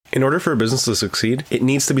In order for a business to succeed, it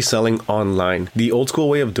needs to be selling online. The old school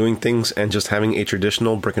way of doing things and just having a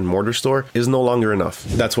traditional brick and mortar store is no longer enough.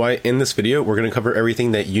 That's why in this video, we're going to cover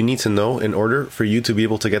everything that you need to know in order for you to be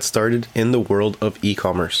able to get started in the world of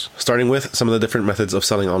e-commerce. Starting with some of the different methods of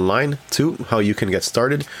selling online, to how you can get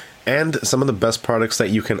started, and some of the best products that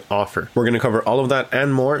you can offer. We're going to cover all of that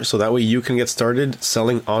and more so that way you can get started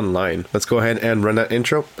selling online. Let's go ahead and run that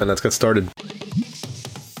intro and let's get started.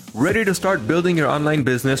 Ready to start building your online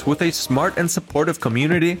business with a smart and supportive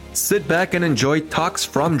community? Sit back and enjoy talks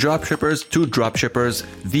from dropshippers to dropshippers,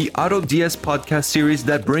 the AutoDS podcast series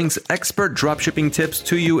that brings expert dropshipping tips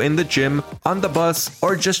to you in the gym, on the bus,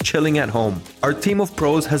 or just chilling at home. Our team of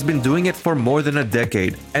pros has been doing it for more than a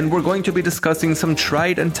decade, and we're going to be discussing some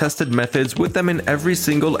tried and tested methods with them in every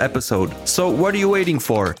single episode. So what are you waiting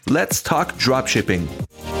for? Let's talk dropshipping.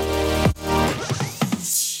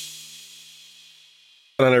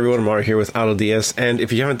 Hello everyone, I'm Mario here with AutoDS, and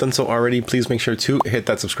if you haven't done so already, please make sure to hit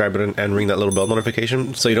that subscribe button and ring that little bell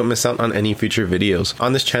notification so you don't miss out on any future videos.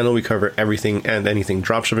 On this channel, we cover everything and anything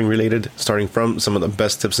dropshipping related, starting from some of the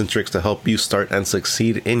best tips and tricks to help you start and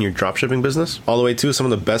succeed in your dropshipping business, all the way to some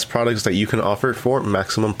of the best products that you can offer for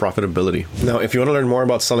maximum profitability. Now, if you want to learn more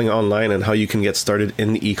about selling online and how you can get started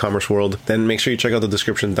in the e-commerce world, then make sure you check out the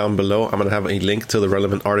description down below. I'm going to have a link to the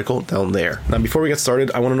relevant article down there. Now, before we get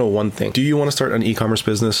started, I want to know one thing. Do you want to start an e-commerce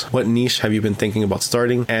business? What niche have you been thinking about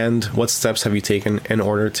starting, and what steps have you taken in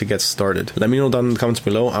order to get started? Let me know down in the comments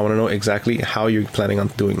below. I want to know exactly how you're planning on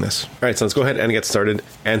doing this. All right, so let's go ahead and get started.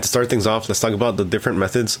 And to start things off, let's talk about the different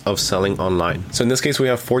methods of selling online. So in this case, we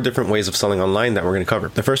have 4 different ways of selling online that we're going to cover.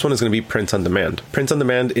 The first one is going to be print on demand. Print on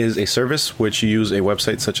demand is a service which you use a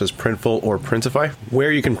website such as Printful or Printify,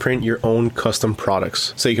 where you can print your own custom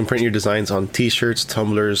products. So you can print your designs on t-shirts,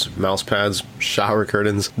 tumblers, mouse pads, shower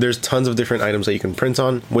curtains. There's tons of different items that you can print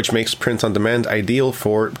on, which makes print on demand ideal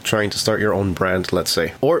for trying to start your own brand, let's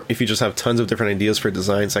say. Or if you just have tons of different ideas for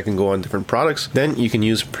designs that can go on different products, then you can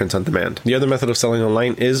use print on demand. The other method of selling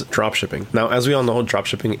online is dropshipping. Now, as we all know,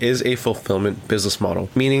 dropshipping is a fulfillment business model,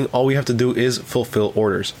 meaning all we have to do is fulfill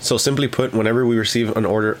orders. So simply put, whenever we receive an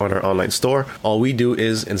order on our online store, all we do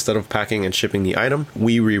is, instead of packing and shipping the item,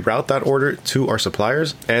 we reroute that order to our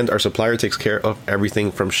suppliers, and our supplier takes care of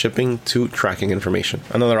everything from shipping to tracking information.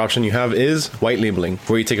 Another option you have is white labeling,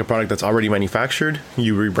 where you take a product that's already manufactured,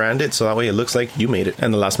 you rebrand it so that way it looks like you made it.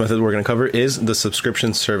 And the last method we're going to cover is the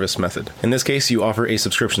subscription service method. In this case, you offer a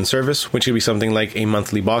subscription service, which could be something like a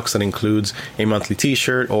monthly box that includes a monthly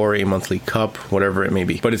t-shirt or a monthly cup, whatever it may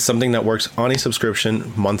be. But it's something that works on a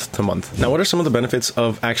subscription month to month. Now, what are some of the benefits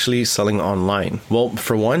of actually selling online? Well,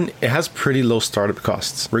 for one, it has pretty low startup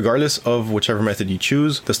costs. Regardless of whichever method you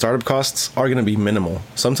choose, the startup costs are going to be minimal.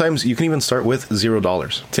 Sometimes you can even start with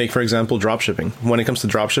 $0. Take, for example, dropshipping. When it comes to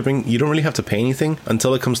dropshipping, you don't really have to pay anything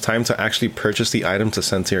until it comes time to actually purchase the item to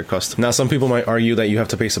send to your customer. Now, some people might argue that you have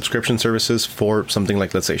to pay subscription services for something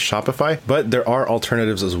like, let's say, Shopify, but there are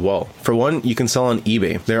alternatives as well. For one, you can sell on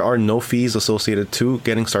eBay. There are no fees associated to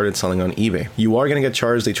getting started selling on eBay. You are going to get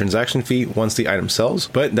charged a transaction fee once the item sells,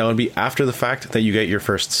 but that would be after the fact that you get your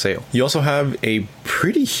first sale. You also have a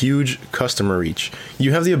pretty huge customer reach.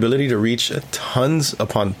 You have the ability to reach tons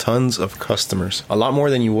upon tons of customers, a lot more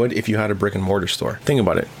than you would if you had a brick and mortar store. Think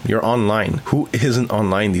about it. You're online. Who isn't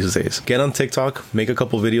online these days? Get on TikTok, make a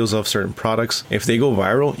couple videos of certain products. If they go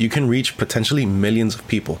viral, you can reach potentially millions of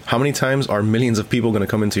people. How many times are millions of people going to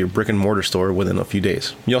come into your brick and mortar store within a few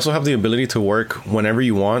days? You also have the ability to work whenever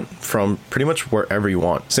you want from pretty much wherever you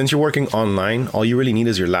want. Since you're working online, all you really need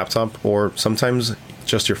is your laptop or sometimes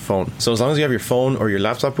just your phone. So as long as you have your phone or your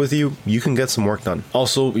laptop with you, you can get some work done.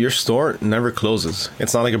 Also, your store never closes.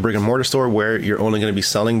 It's not like a brick and mortar store where you're only going to be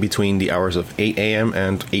selling between the hours of 8 a.m.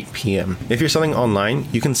 and 8 p.m. If you're selling online,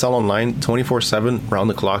 you can sell online 24/7, round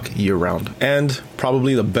the clock, year round. And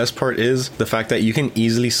probably the best part is the fact that you can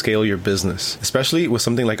easily scale your business, especially with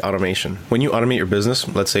something like automation. When you automate your business,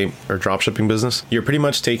 let's say your dropshipping business, you're pretty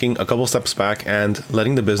much taking a couple steps back and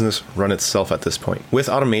letting the business run itself at this point. With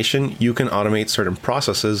automation, you can automate certain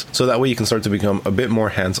processes so that way you can start to become a bit more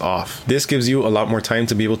hands-off. This gives you a lot more time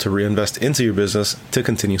to be able to reinvest into your business to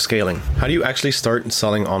continue scaling. How do you actually start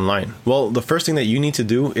selling online? Well, the first thing that you need to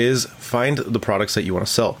do is find the products that you want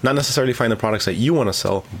to sell. Not necessarily find the products that you want to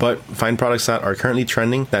sell, but find products that are currently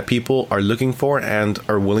trending, that people are looking for and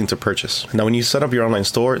are willing to purchase. Now, when you set up your online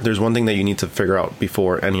store, there's one thing that you need to figure out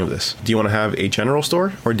before any of this. Do you want to have a general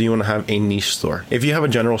store or do you want to have a niche store? If you have a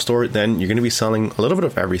general store, then you're going to be selling a little bit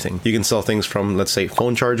of everything. You can sell things from, let's say,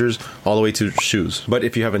 phone chargers all the way to shoes. But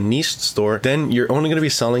if you have a niche store, then you're only going to be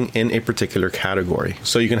selling in a particular category.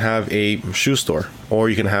 So you can have a shoe store or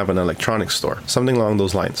you can have an electronics store, something along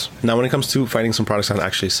those lines. Now, when it comes to finding some products that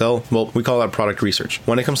actually sell, well, we call that product research.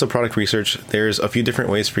 When it comes to product research, there's a few different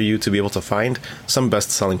ways for you to be able to find some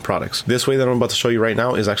best-selling products. This way that I'm about to show you right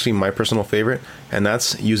now is actually my personal favorite, and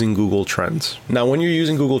that's using Google Trends. Now, when you're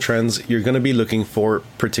using Google Trends, you're going to be looking for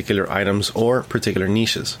particular items or particular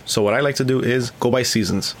niches. So what I like to do is go by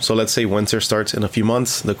seasons. So let's say winter starts in a few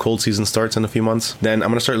months, the cold season starts in a few months, then I'm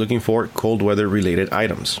going to start looking for cold weather related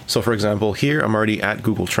items. So for example, here I'm already at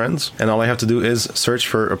Google Trends, and all I have to do is search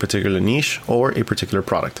for a particular niche or a particular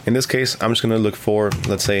product. In this case, I'm just going to look for,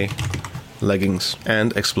 let's say, leggings,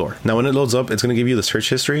 and explore. Now when it loads up, it's going to give you the search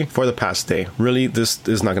history for the past day. Really, this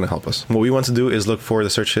is not going to help us. What we want to do is look for the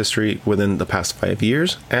search history within the past 5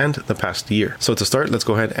 years and the past year. So to start, let's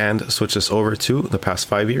go ahead and switch this over to the past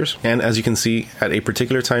 5 years. And as you can see, at a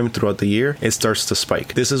particular time throughout the year, it starts to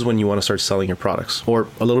spike. This is when you want to start selling your products, or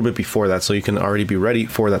a little bit before that, so you can already be ready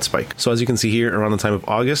for that spike. So as you can see here, around the time of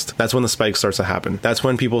August, that's when the spike starts to happen. That's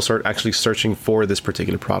when people start actually searching for this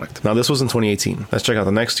particular product. Now this was in 2018. Let's check out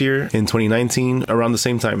the next year. In 2019, around the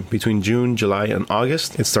same time, between June, July, and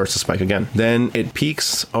August, it starts to spike again. Then it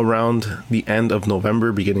peaks around the end of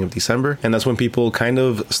November, beginning of December, and that's when people kind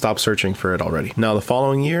of stop searching for it already. Now the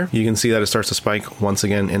following year, you can see that it starts to spike once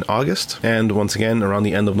again in August, and once again around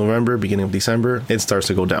the end of November, beginning of December, it starts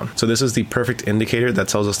to go down. So this is the perfect indicator that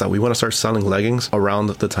tells us that we want to start selling leggings around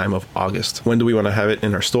the time of August. When do we want to have it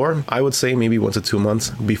in our store? I would say maybe 1 to 2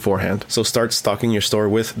 months beforehand. So start stocking your store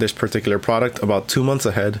with this particular product about 2 months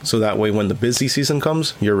ahead, so that way when the busy season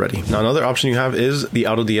comes, you're ready. Now another option you have is the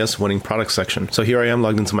AutoDS winning product section. So here I am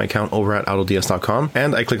logged into my account over at autods.com,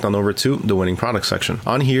 and I clicked on over to the winning product section.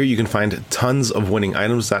 On here you can find tons of winning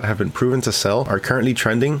items that have been proven to sell, are currently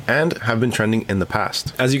trending, and have been trending in the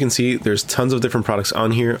past. As you can see, there's tons of different products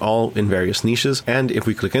on here, all in various niches, and if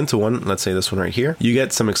we click into one, let's say this one right here, you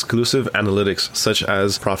get some exclusive analytics such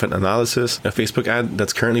as profit analysis, a Facebook ad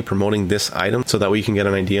that's currently promoting this item, so that way you can get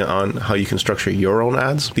an idea on how you can structure your own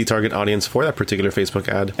ads, the target audience for that particular Facebook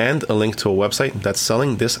ad, and a link to a website that's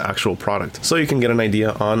selling this actual product, so you can get an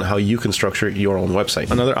idea on how you can structure your own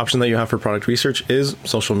website. Another option that you have for product research is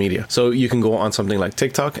social media. So you can go on something like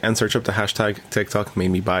TikTok and search up the hashtag TikTok made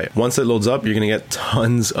me buy it. Once it loads up, you're going to get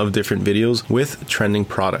tons of different videos with trending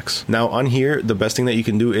products. Now on here, the best thing that you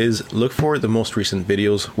can do is look for the most recent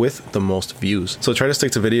videos with the most views. So try to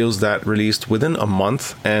stick to videos that released within a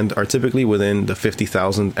month and are typically within the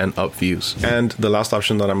 50,000 and up views. And the last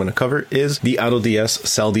option that I'm going to cover is the AutoDS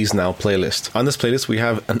Sell These Now playlist. On this playlist, we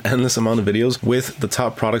have an endless amount of videos with the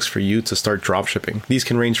top products for you to start dropshipping. These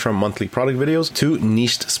can range from monthly product videos to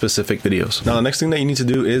niched specific videos. Now, the next thing that you need to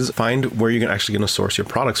do is find where you're actually going to source your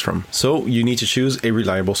products from. So you need to choose a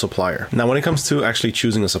reliable supplier. Now, when it comes to actually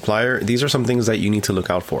choosing a supplier, these are some things that you need to look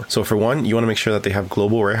out for. So for one, you want to make sure that they have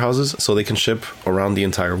global warehouses so they can ship around the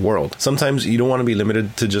entire world. Sometimes you don't want to be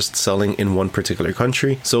limited to just selling in one particular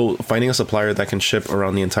country. So finding a supplier that can ship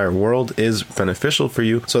around the entire world is beneficial for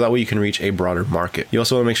you, so that way you can reach a broader market. You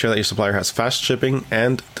also want to make sure that your supplier has fast shipping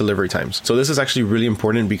and delivery times. So this is actually really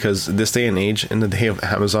important because this day and age, in the day of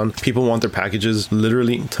Amazon, people want their packages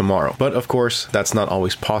literally tomorrow. But of course, that's not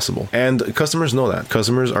always possible. And customers know that.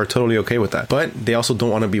 Customers are totally okay with that. But they also don't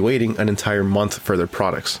want to be waiting an entire month for their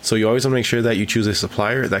products. So you always want to make sure that you choose a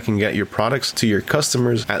supplier that can get your products to your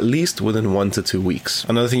customers at least within 1 to 2 weeks.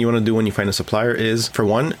 Another thing you want to do when you find a supplier is, for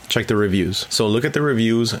one, check the reviews. So look at the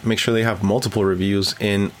reviews, make sure they have multiple reviews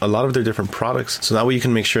in a lot of their different products, so that way you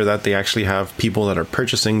can make sure that they actually have people that are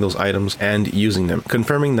purchasing those items and using them,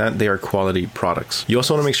 confirming that they are quality products. You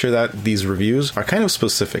also want to make sure that these reviews are kind of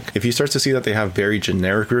specific. If you start to see that they have very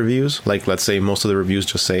generic reviews, like let's say most of the reviews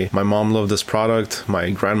just say, my mom loved this product, my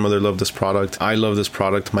grandmother loved this product, I love this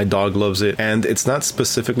product, my dog loves it, and it's not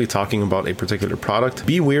specifically talking about a particular product,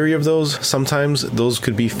 be wary of those. Sometimes those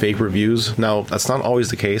could be fake reviews. Now, that's not always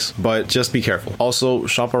the case, but just be careful. Also,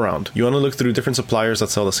 shop around. You want to look through different suppliers that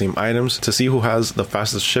sell the same items to see who has the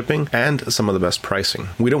fastest shipping and some of the best pricing.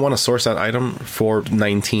 We don't want to source that item for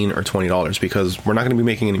 $19 or $20 because we're not going to be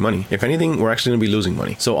making any money. If anything, we're actually going to be losing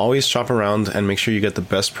money. So always shop around and make sure you get the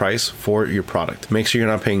best price for your product. Make sure you're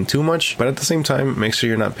not paying too much, but at the same time, make sure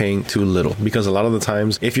you're not paying too little, because a lot of the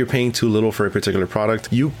times, if you're paying too little for a particular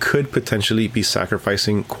product, you could potentially be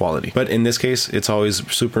sacrificing quality. But in this case, it's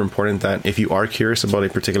always super important that if you are curious about a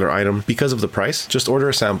particular item because of the price, just order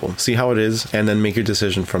a sample sample, see how it is, and then make your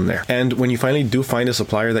decision from there. And when you finally do find a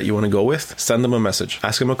supplier that you want to go with, send them a message,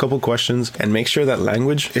 ask them a couple questions, and make sure that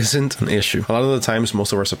language isn't an issue. A lot of the times,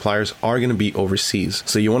 most of our suppliers are going to be overseas.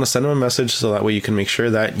 So you want to send them a message so that way you can make sure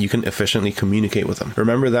that you can efficiently communicate with them.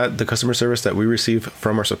 Remember that the customer service that we receive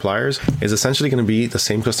from our suppliers is essentially going to be the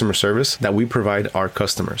same customer service that we provide our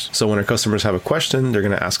customers. So when our customers have a question, they're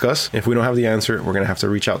going to ask us. If we don't have the answer, we're going to have to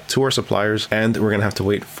reach out to our suppliers and we're going to have to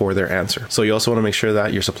wait for their answer. So you also want to make sure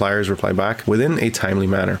that your suppliers reply back within a timely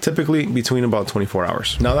manner, typically between about 24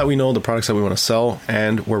 hours. Now that we know the products that we want to sell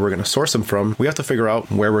and where we're going to source them from, we have to figure out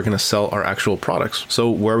where we're going to sell our actual products. So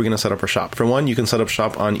where are we going to set up our shop? For one, you can set up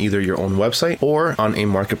shop on either your own website or on a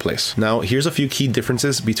marketplace. Now, here's a few key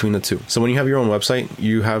differences between the two. So when you have your own website,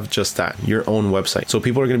 you have just that, your own website. So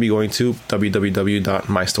people are going to be going to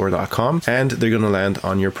www.mystore.com and they're going to land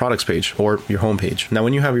on your products page or your homepage. Now,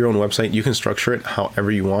 when you have your own website, you can structure it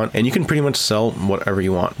however you want and you can pretty much sell whatever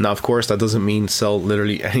you want. Now, of course, that doesn't mean sell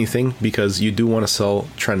literally anything because you do want to sell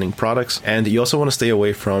trending products and you also want to stay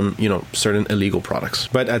away from, certain illegal products.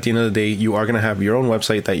 But at the end of the day, you are going to have your own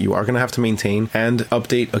website that you are going to have to maintain and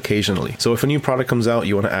update occasionally. So if a new product comes out,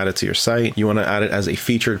 you want to add it to your site. You want to add it as a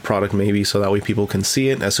featured product maybe so that way people can see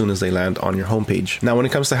it as soon as they land on your homepage. Now, when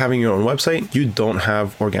it comes to having your own website, you don't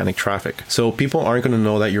have organic traffic. So people aren't going to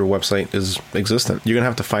know that your website is existent. You're going to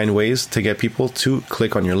have to find ways to get people to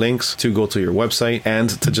click on your links, to go to your website, and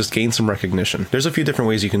to just gain some recognition. There's a few different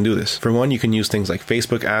ways you can do this. For one, you can use things like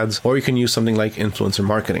Facebook ads, or you can use something like influencer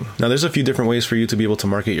marketing. Now, there's a few different ways for you to be able to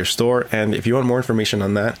market your store, and if you want more information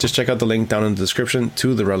on that, just check out the link down in the description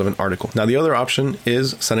to the relevant article. Now, the other option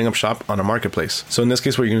is setting up shop on a marketplace. So in this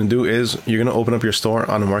case, what you're going to do is you're going to open up your store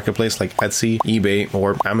on a marketplace like Etsy, eBay,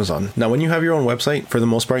 or Amazon. Now, when you have your own website, for the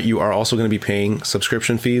most part, you are also going to be paying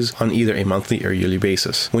subscription fees on either a monthly or yearly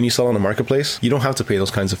basis. When you sell on a marketplace, you don't have to pay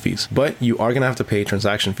those kinds of fees, but you are going to have to pay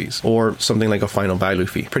transaction fees or something like a final value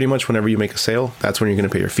fee. Pretty much whenever you make a sale, that's when you're going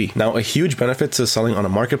to pay your fee. Now, a huge benefit to selling on a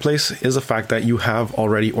marketplace is the fact that you have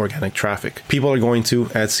already organic traffic. People are going to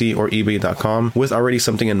Etsy or eBay.com with already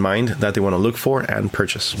something in mind that they want to look for and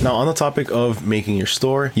purchase. Now, on the topic of making your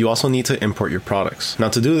store, you also need to import your products. Now,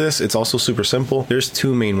 to do this, it's also super simple. There's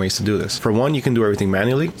two main ways to do this. For one, you can do everything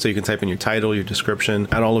manually. So you can type in your title, your description,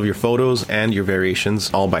 add all of your photos and your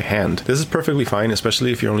variations all by hand. This is perfectly fine,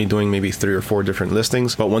 especially if you're only doing maybe 3 or 4 different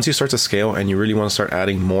listings. But once you start to scale and you really want to start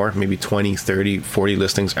adding more, maybe 20, 30, 40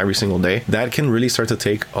 listings every single day, that can really start to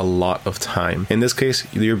take a lot of time. In this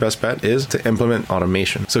case, your best bet is to implement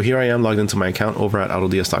automation. So here I am logged into my account over at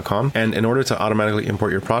AutoDS.com. And in order to automatically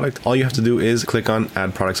import your product, all you have to do is click on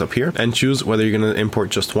add products up here and choose whether you're going to import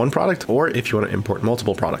just one product or if you want to import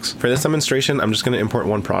multiple products. For this demonstration, I'm just going to import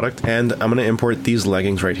one product and I'm going to import these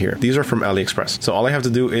leggings right here. These are from AliExpress. So all I have to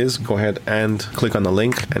do is go ahead and click on the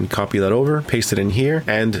link and copy that over, paste it in here.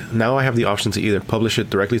 And now I have the option to either publish it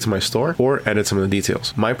directly to my store or edit some of the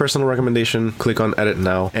details. My personal recommendation, click on edit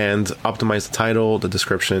now and optimize the title, the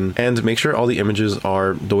description, and make sure all the images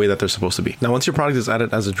are the way that they're supposed to be. Now, once your product is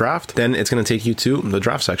added as a draft, then it's going to take you to the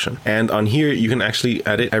draft section. And on here, you can actually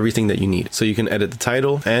edit everything that you need. So you can edit the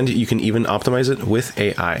title and you can even optimize it with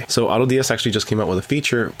AI. So AutoDS actually just came out with a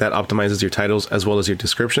feature that optimizes your titles as well as your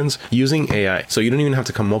descriptions using AI. So you don't even have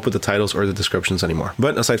to come up with the titles or the descriptions anymore.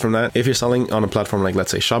 But aside from that, if you're selling on a platform like,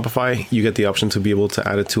 let's say, Shopify, you get the option to be able to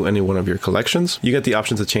add it to any one of your collections. You get the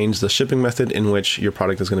option to change the shipping method in which your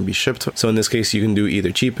product is going to be shipped. So in this case, you can do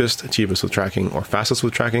either cheapest with tracking, or fastest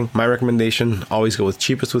with tracking. My recommendation, always go with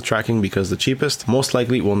cheapest with tracking because the cheapest most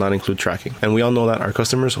likely will not include tracking. And we all know that our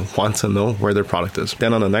customers want to know where their product is.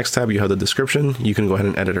 Then on the next tab, you have the description. You can go ahead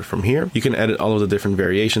and edit it from here. You can edit all of the different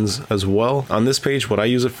variations as well. On this page, what I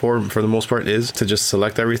use it for the most part, is to just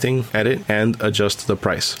select everything, edit, and adjust the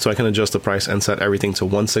price. So I can adjust the price and set everything to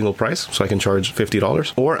one single price. So I can charge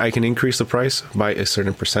 $50, or I can increase the price by a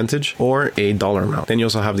certain percentage or a dollar amount. Then you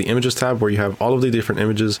also have the images tab where you have all of the different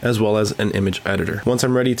images as well as an image editor. Once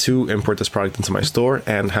I'm ready to import this product into my store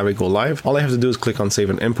and have it go live, all I have to do is click on save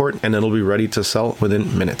and import and it'll be ready to sell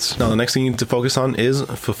within minutes. Now, the next thing you need to focus on is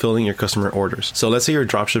fulfilling your customer orders. So let's say you're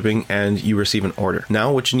dropshipping and you receive an order.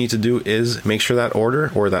 Now, what you need to do is make sure that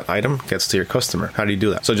order or that item gets to your customer. How do you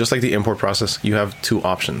do that? So just like the import process, you have two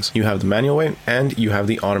options. You have the manual way and you have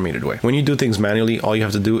the automated way. When you do things manually, all you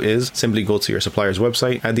have to do is simply go to your supplier's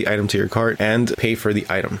website, add the item to your cart, and pay for the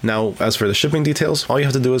item. Now, as for the shipping details, all you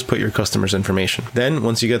have to do is put your customer's information. Then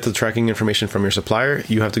once you get the tracking information from your supplier,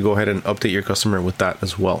 you have to go ahead and update your customer with that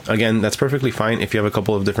as well. Again, that's perfectly fine if you have a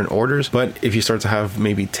couple of different orders, but if you start to have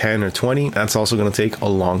maybe 10 or 20, that's also going to take a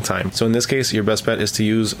long time. So in this case, your best bet is to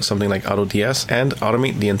use something like AutoDS and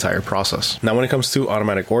automate the entire process. Now, when it comes to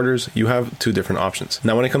automatic orders, you have two different options.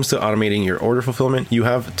 Now, when it comes to automating your order fulfillment, you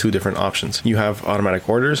have two different options. You have automatic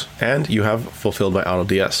orders and you have fulfilled by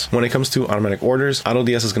AutoDS. When it comes to automatic orders,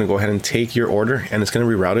 AutoDS is going to go ahead and take your order and it's going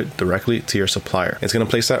to reroute it directly to your supplier. It's going to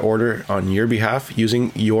place that order on your behalf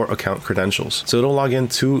using your account credentials. So it'll log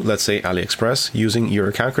into, let's say, AliExpress using your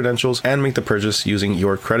account credentials and make the purchase using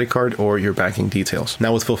your credit card or your banking details.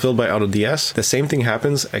 Now with fulfilled by AutoDS, the same thing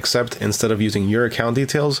happens, except instead of using your account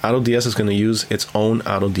details, AutoDS is going to use its own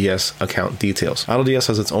AutoDS account details. AutoDS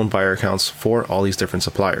has its own buyer accounts for all these different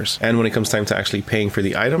suppliers. And when it comes time to actually paying for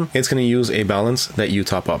the item, it's going to use a balance that you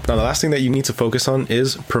top up. Now, the last thing that you need to focus on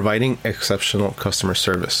is providing exceptional customer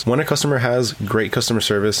service. When a customer has great customer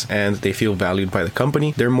service and they feel valued by the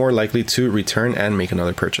company, they're more likely to return and make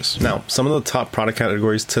another purchase. Now, some of the top product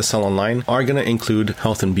categories to sell online are going to include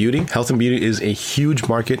health and beauty. Health and beauty is a huge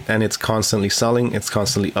market and it's constantly selling, it's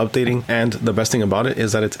constantly updating, and the best thing about it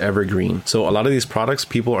is that it's evergreen. So a lot of these products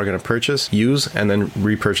people are going to purchase, use, and then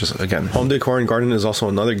repurchase again. Home decor and garden is also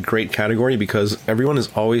another great category because everyone is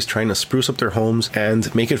always trying to spruce up their homes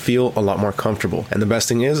and make it feel a lot more comfortable. And the best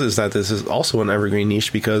thing is that this is also an evergreen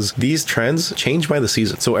niche because these trends change by the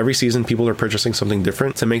season. So every season people are purchasing something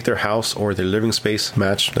different to make their house or their living space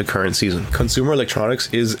match the current season. Consumer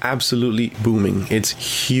electronics is absolutely booming. It's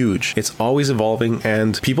huge. It's always evolving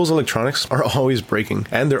and people's electronics are always breaking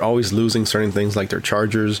and they're always losing certain things like their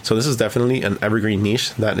chargers. So this is definitely an evergreen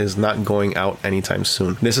niche that is not going out anytime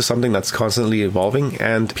soon. This is something that's constantly evolving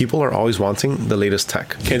and people are always wanting the latest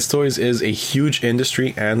tech. Kids toys is a huge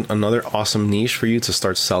industry and another awesome niche for you to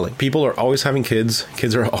start selling. People are always having kids.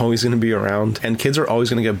 Kids are always going to be around and kids are always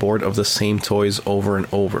going to get bored of the same toys over and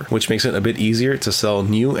over, which makes it a bit easier to sell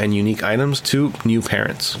new and unique items to new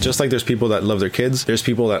parents. Just like there's people that love their kids, there's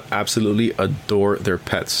people that absolutely adore their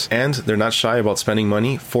pets and they're not shy about spending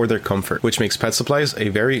money for their comfort, which makes pet supplies a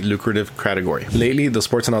very lucrative category. Lately, the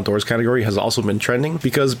sports and outdoors category has also been trending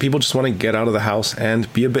because people just want to get out of the house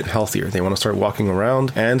and be a bit healthier. They want to start walking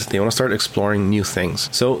around and they want to start exploring new things.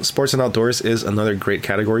 So sports and outdoors is another great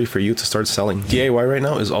category for you to start selling. DIY right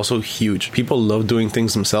now is also huge. People love doing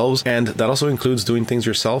things themselves and that also includes doing things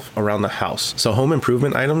yourself around the house. So home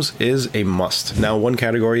improvement items is a must. Now, one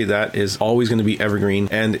category that is always going to be evergreen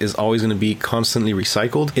and is always going to be constantly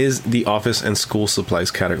recycled is the office and school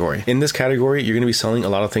supplies category. In this category, you're going to be selling a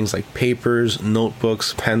lot of things like papers,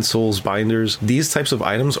 notebooks, pencils, binders. These types of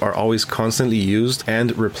items are always constantly used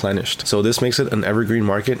and replenished. So this makes it an evergreen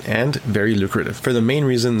market and very lucrative for the main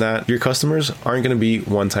reason that your customers aren't going to be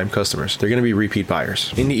one-time customers. They're going to be repeat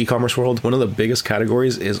buyers. In the e-commerce world, one of the biggest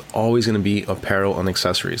categories is always going to be apparel and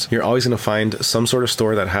accessories. You're always going to find some sort of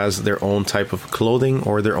store that has their own type of clothing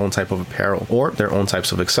or their own type of apparel or their own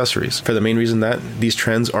types of accessories for the main reason that these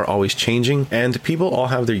trends are always changing and people all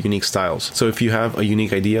have their unique styles. So if you have a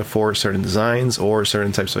unique idea for certain designs or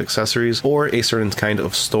certain types of accessories or a certain kind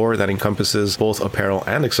of store that encompasses both apparel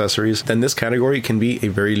and accessories, then this category can be a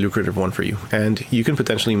very lucrative one for you and you can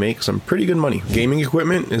potentially make some pretty good money. Gaming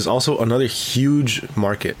equipment is also another huge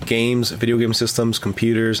market. Games, video game systems,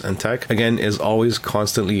 computers, and tech, again, is always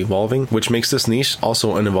constantly evolving, which makes this niche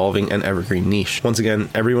also an evolving and evergreen niche. Once again,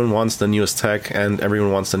 everyone wants the newest tech and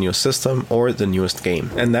everyone wants the newest system or the newest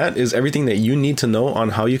game. And that is everything that you need to know on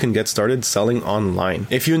how you can get started selling online.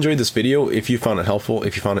 If you enjoyed this video, if you found it helpful,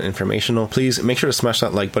 if you found it informational, please make sure to smash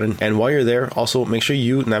that like button. And while you're there, also make sure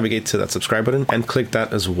you navigate to that subscribe button and click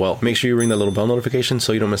that as well. Make sure you ring that little bell notification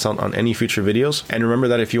so you don't miss out on any future videos. And remember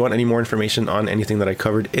that if you want any more information on anything that I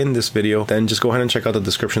covered in this video, then just go ahead and check out the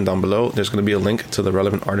description down below. There's going to be a link to the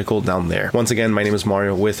relevant article down there. Once again, my name is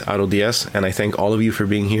Mario with AutoDS, and I thank all of you for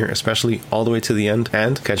being here, especially all the way to the end,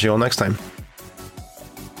 and catch you all next time.